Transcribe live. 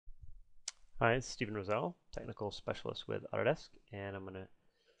Hi, it's Stephen Rosell, Technical Specialist with Autodesk, and I'm going to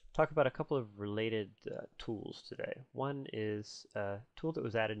talk about a couple of related tools today. One is a tool that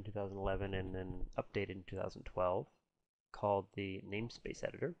was added in 2011 and then updated in 2012 called the Namespace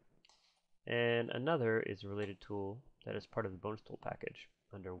Editor, and another is a related tool that is part of the bonus tool package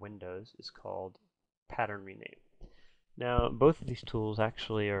under Windows is called Pattern Rename. Now, both of these tools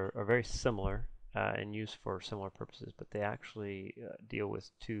actually are very similar and used for similar purposes, but they actually deal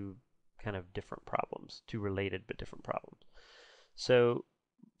with two kind of different problems, two related but different problems. So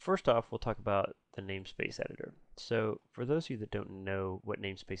first off, we'll talk about the namespace editor. So for those of you that don't know what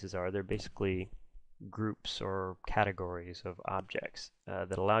namespaces are, they're basically groups or categories of objects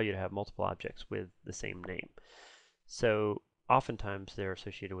that allow you to have multiple objects with the same name. So oftentimes they're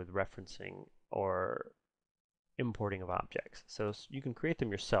associated with referencing or importing of objects. So you can create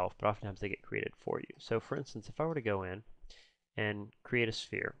them yourself, but oftentimes they get created for you. So for instance, if I were to go in and create a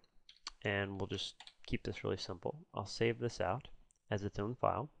sphere, and we'll just keep this really simple. I'll save this out as its own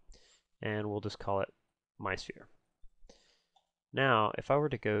file, and we'll just call it my sphere. Now, if I were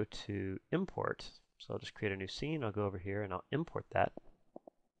to go to import, so I'll just create a new scene, I'll go over here and I'll import that,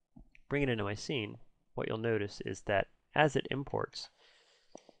 bring it into my scene, what you'll notice is that as it imports,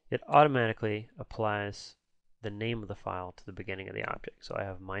 it automatically applies the name of the file to the beginning of the object. So I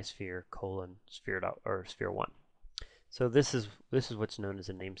have my sphere : sphere 1. So this is what's known as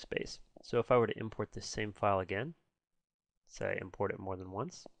a namespace. So if I were to import this same file again, say import it more than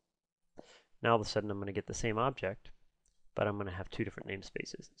once, now all of a sudden I'm going to get the same object, but I'm going to have two different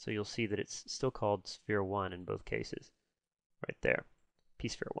namespaces. So you'll see that it's still called sphere 1 in both cases, right there,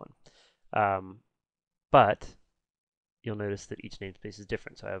 psphere 1. But you'll notice that each namespace is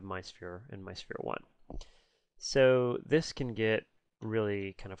different. So I have my sphere and my sphere 1. So this can get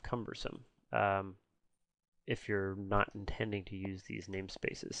really kind of cumbersome if you're not intending to use these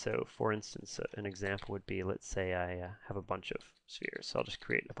namespaces. So for instance, an example would be, let's say I have a bunch of spheres. So I'll just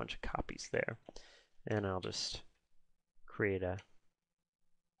create a bunch of copies there. And I'll just create a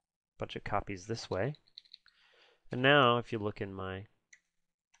bunch of copies this way. And now if you look in my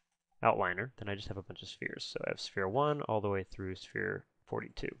outliner, then I just have a bunch of spheres. So I have sphere 1 all the way through sphere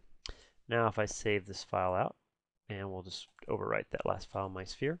 42. Now if I save this file out, and we'll just overwrite that last file, my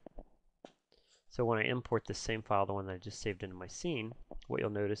sphere. So when I import this same file, the one that I just saved into my scene, what you'll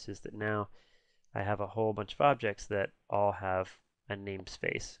notice is that now I have a whole bunch of objects that all have a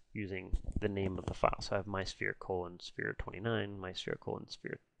namespace using the name of the file. So I have my sphere : sphere 29, my sphere :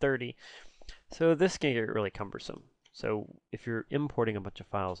 sphere 30. So this can get really cumbersome. So if you're importing a bunch of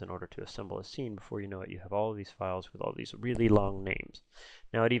files in order to assemble a scene, before you know it, you have all of these files with all these really long names.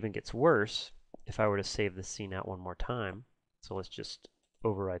 Now it even gets worse if I were to save this scene out one more time. So let's just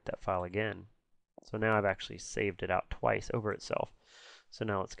overwrite that file again. So now I've actually saved it out twice over itself. So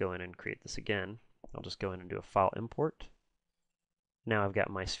now let's go in and create this again. I'll just go in and do a file import. Now I've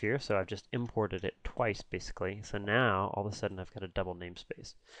got my sphere, so I've just imported it twice basically. So now all of a sudden I've got a double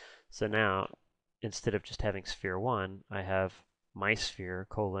namespace. So now instead of just having sphere 1, I have my sphere :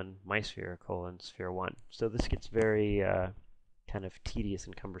 sphere 1. So this gets very kind of tedious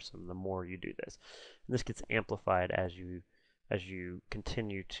and cumbersome the more you do this. And this gets amplified as you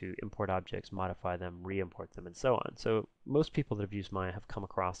continue to import objects, modify them, re-import them, and so on. So most people that have used Maya have come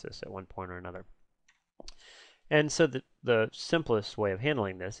across this at one point or another. And so the simplest way of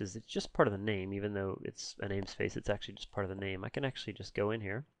handling this is it's just part of the name. Even though it's a namespace, it's actually just part of the name. I can actually just go in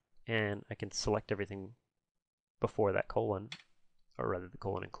here and I can select everything before that colon, or rather the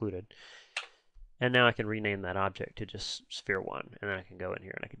colon included. And now I can rename that object to just sphere 1. And then I can go in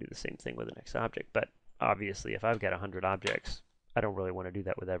here and I can do the same thing with the next object. But obviously, if I've got 100 objects, I don't really want to do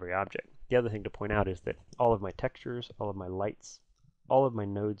that with every object. The other thing to point out is that all of my textures, all of my lights, all of my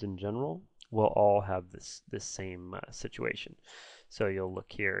nodes in general will all have this same situation. So you'll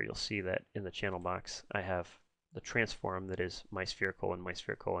look here, you'll see that in the channel box, I have the transform that is my sphere :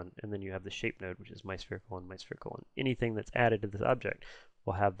 and then you have the shape node, which is my sphere : my sphere : Anything that's added to this object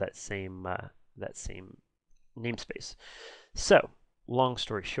will have that same namespace. So, long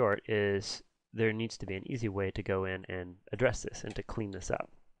story short is there needs to be an easy way to go in and address this and to clean this up.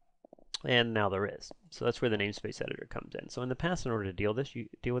 And now there is. So that's where the namespace editor comes in. So in the past, in order to deal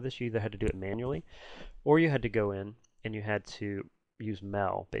with this, you either had to do it manually, or you had to go in and you had to use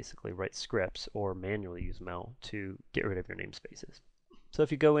mel, basically write scripts, or manually use mel to get rid of your namespaces. So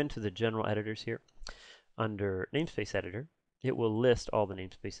if you go into the general editors here, under Namespace Editor, it will list all the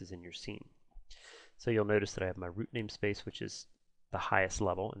namespaces in your scene. So you'll notice that I have my root namespace, which is the highest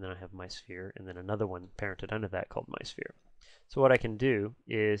level, and then I have my sphere, and then another one parented under that called my sphere. So what I can do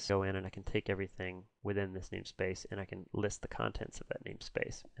is go in and I can take everything within this namespace and I can list the contents of that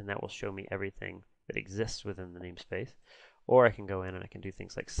namespace, and that will show me everything that exists within the namespace. Or I can go in and I can do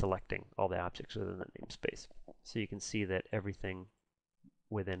things like selecting all the objects within that namespace. So you can see that everything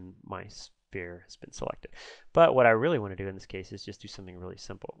within my sphere has been selected. But what I really want to do in this case is just do something really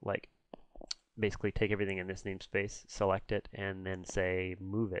simple, like basically take everything in this namespace, select it, and then say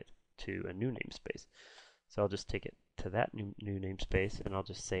move it to a new namespace. So I'll just take it to that new namespace and I'll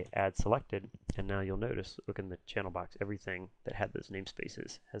just say add selected, and now you'll notice, look in the channel box, everything that had those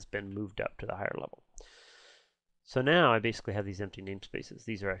namespaces has been moved up to the higher level. So now I basically have these empty namespaces.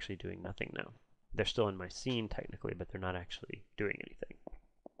 These are actually doing nothing now. They're still in my scene technically, but they're not actually doing anything.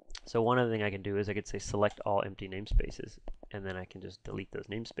 So one other thing I can do is I could say select all empty namespaces, and then I can just delete those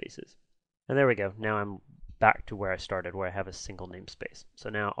namespaces. And there we go. Now I'm back to where I started, where I have a single namespace. So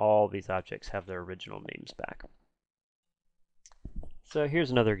now all these objects have their original names back. So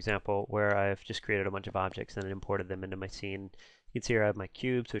here's another example where I've just created a bunch of objects and imported them into my scene. You can see here I have my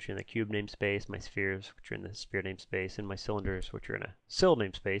cubes, which are in the cube namespace, my spheres, which are in the sphere namespace, and my cylinders, which are in a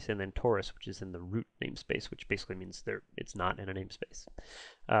cylind namespace, and then torus, which is in the root namespace, which basically means it's not in a namespace.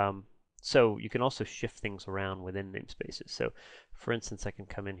 So you can also shift things around within namespaces. So for instance, I can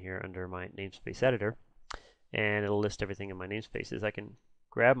come in here under my Namespace Editor, and it'll list everything in my namespaces. I can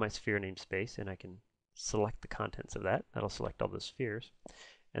grab my sphere namespace and I can select the contents of that. That'll select all the spheres.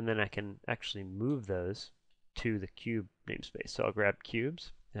 And then I can actually move those to the cube namespace. So I'll grab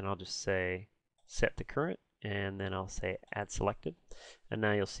cubes and I'll just say set to current, and then I'll say add selected. And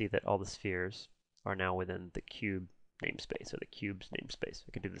now you'll see that all the spheres are now within the cube namespace, or the cubes namespace.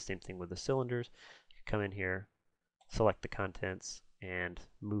 I can do the same thing with the cylinders. You can come in here, select the contents, and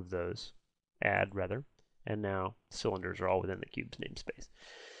move those, add rather, and now cylinders are all within the cubes namespace.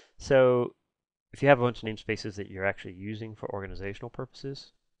 So if you have a bunch of namespaces that you're actually using for organizational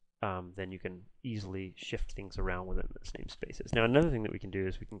purposes, then you can easily shift things around within those namespaces. Now another thing that we can do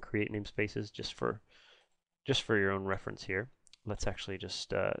is we can create namespaces just for your own reference here. Let's actually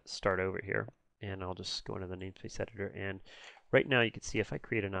just start over here, and I'll just go into the Namespace Editor, and right now you can see if I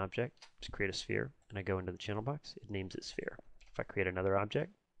create an object, just create a sphere, and I go into the channel box, it names it sphere. If I create another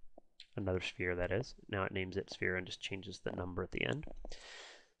object, another sphere that is, now it names it sphere and just changes the number at the end.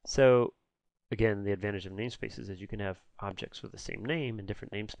 So again, the advantage of namespaces is you can have objects with the same name in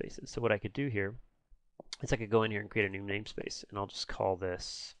different namespaces. So what I could do here is I could go in here and create a new namespace, and I'll just call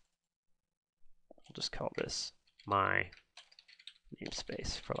this my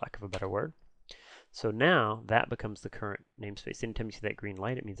namespace, for lack of a better word. So now that becomes the current namespace. Anytime you see that green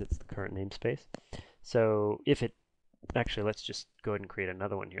light, it means it's the current namespace. So if it, actually let's just go ahead and create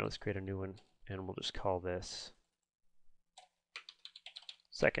another one here. Let's create a new one, and we'll just call this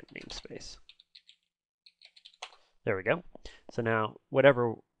second namespace. There we go. So now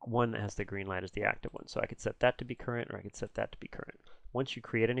whatever one that has the green light is the active one. So I could set that to be current, or I could set that to be current. Once you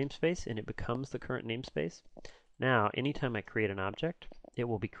create a namespace and it becomes the current namespace, now anytime I create an object, it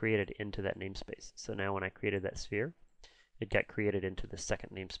will be created into that namespace. So now when I created that sphere, it got created into the second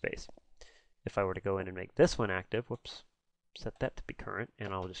namespace. If I were to go in and make this one active, whoops, set that to be current,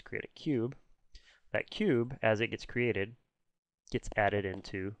 and I'll just create a cube. That cube, as it gets created, gets added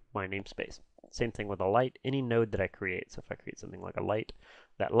into my namespace. Same thing with a light, any node that I create. So if I create something like a light,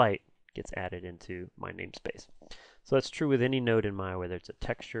 that light gets added into my namespace. So that's true with any node in Maya, whether it's a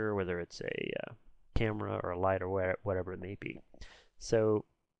texture, whether it's a camera or a light, or whatever it may be. So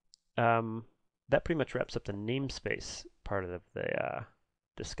that pretty much wraps up the namespace part of the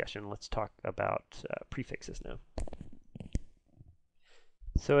discussion. Let's talk about prefixes now.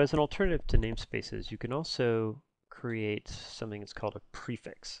 So as an alternative to namespaces, you can also create something that's called a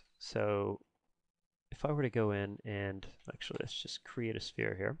prefix. So if I were to go in and, actually let's just create a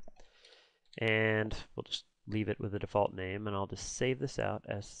sphere here, and we'll just leave it with the default name, and I'll just save this out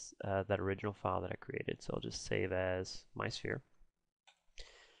as that original file that I created. So I'll just save as my sphere.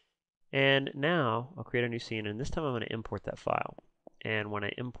 And now I'll create a new scene, and this time I'm going to import that file. And when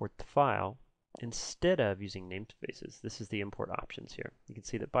I import the file, instead of using namespaces, this is the import options here. You can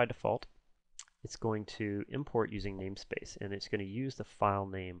see that by default, it's going to import using namespace, and it's going to use the file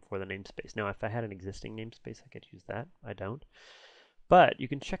name for the namespace. Now, if I had an existing namespace, I could use that. I don't. But you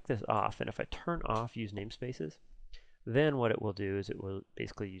can check this off, and if I turn off use namespaces, then what it will do is it will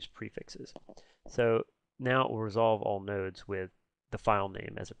basically use prefixes. So now it will resolve all nodes with the file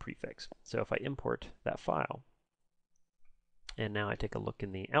name as a prefix. So if I import that file, and now I take a look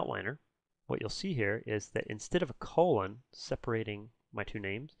in the outliner, what you'll see here is that instead of a colon separating my two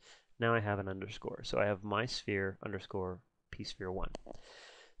names, now I have an underscore. So I have my sphere underscore psphere1.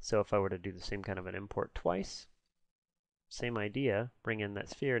 So if I were to do the same kind of an import twice, same idea, bring in that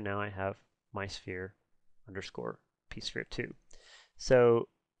sphere. Now I have my sphere underscore psphere2. So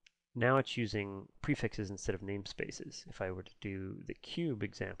now it's using prefixes instead of namespaces. If I were to do the cube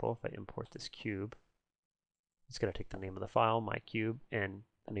example, if I import this cube, it's going to take the name of the file, my cube, and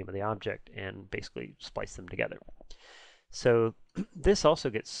the name of the object, and basically splice them together. So this also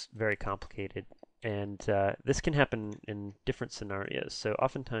gets very complicated, and this can happen in different scenarios. So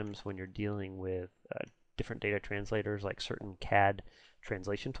oftentimes when you're dealing with different data translators, like certain CAD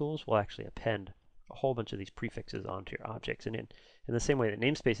translation tools, will actually append a whole bunch of these prefixes onto your objects. And in the same way that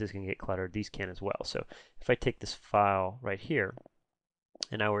namespaces can get cluttered, these can as well. So if I take this file right here,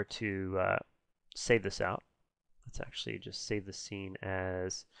 and I were to save this out, let's actually just save the scene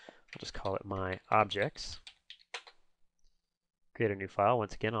as, I'll just call it my objects. Create a new file.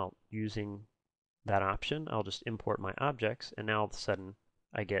 Once again, using that option, I'll just import my objects, and now all of a sudden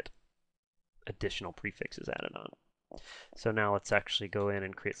I get additional prefixes added on. So now let's actually go in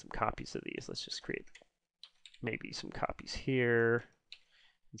and create some copies of these. Let's just create maybe some copies here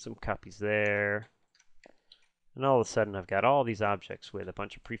and some copies there. And all of a sudden I've got all these objects with a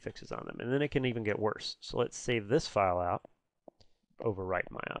bunch of prefixes on them. And then it can even get worse. So let's save this file out,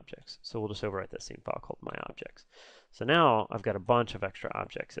 overwrite my objects. So we'll just overwrite that same file called my objects. So now I've got a bunch of extra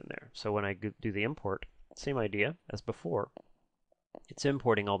objects in there. So when I do the import, same idea as before. It's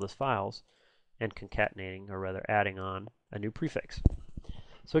importing all those files and concatenating, or rather adding on, a new prefix.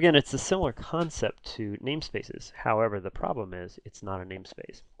 So again, it's a similar concept to namespaces. However, the problem is it's not a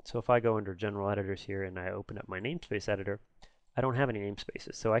namespace. So if I go under General Editors here and I open up my Namespace Editor, I don't have any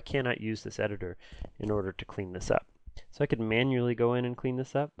namespaces. So I cannot use this editor in order to clean this up. So I could manually go in and clean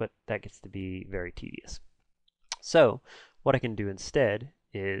this up, but that gets to be very tedious. So what I can do instead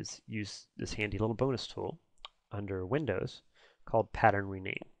is use this handy little bonus tool under Windows called Pattern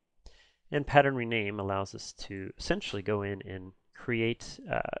Rename. And Pattern Rename allows us to essentially go in and create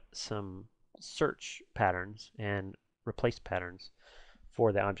some search patterns and replace patterns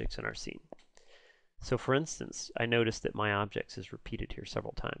for the objects in our scene. So for instance, I noticed that my objects is repeated here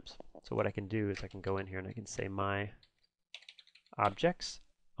several times. So what I can do is I can go in here and I can say my objects.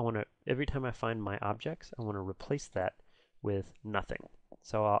 Every time I find my objects, I want to replace that with nothing.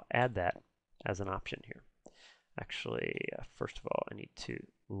 So I'll add that as an option here. Actually, first of all, I need to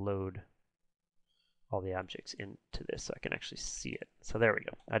load all the objects into this so I can actually see it. So there we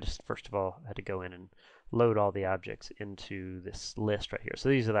go. I just first of all had to go in and load all the objects into this list right here. So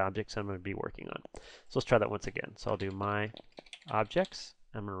these are the objects I'm going to be working on. So let's try that once again. So I'll do my objects.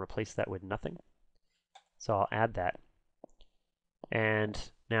 I'm going to replace that with nothing. So I'll add that. And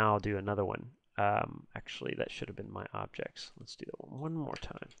now I'll do another one. Actually, that should have been my objects. Let's do that one more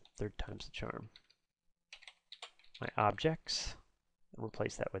time. Third time's the charm. My objects. I'll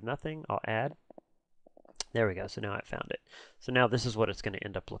replace that with nothing. I'll add. There we go. So now I found it. So now this is what it's going to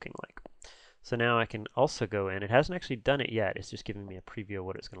end up looking like. So now I can also go in. It hasn't actually done it yet. It's just giving me a preview of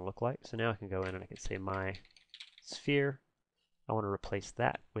what it's going to look like. So now I can go in and I can say my sphere. I want to replace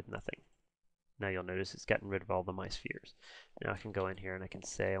that with nothing. Now you'll notice it's gotten rid of all the my spheres. Now I can go in here and I can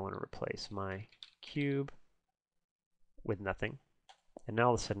say I want to replace my cube with nothing. And now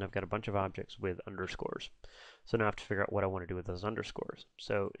all of a sudden I've got a bunch of objects with underscores. So now I have to figure out what I want to do with those underscores.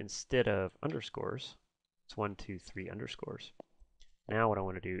 So instead of underscores, it's 1, 2, 3 underscores. Now what I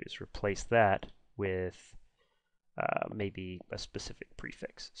want to do is replace that with maybe a specific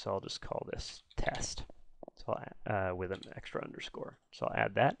prefix. So I'll just call this test. So I'll with an extra underscore. So I'll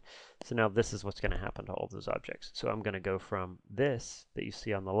add that. So now this is what's going to happen to all those objects. So I'm going to go from this that you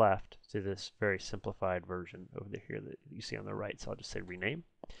see on the left to this very simplified version over here that you see on the right. So I'll just say rename.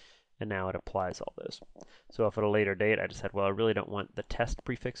 And now it applies all those. So if at a later date I decide, well, I really don't want the test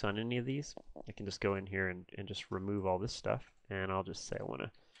prefix on any of these, I can just go in here and just remove all this stuff. And I'll just say I want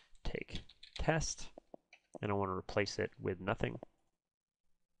to take test and I want to replace it with nothing.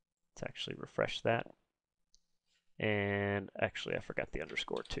 Let's actually refresh that. And actually I forgot the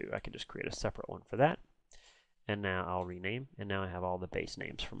underscore too. I can just create a separate one for that. And now I'll rename. And now I have all the base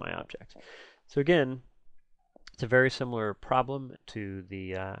names for my objects. So again, it's a very similar problem to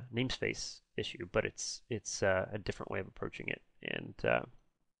the namespace issue, but it's a different way of approaching it and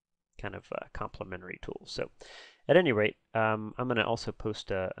kind of complementary tools. So at any rate, I'm going to also post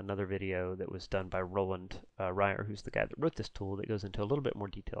another video that was done by Roland Ryer, who's the guy that wrote this tool, that goes into a little bit more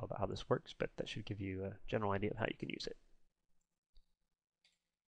detail about how this works, but that should give you a general idea of how you can use it.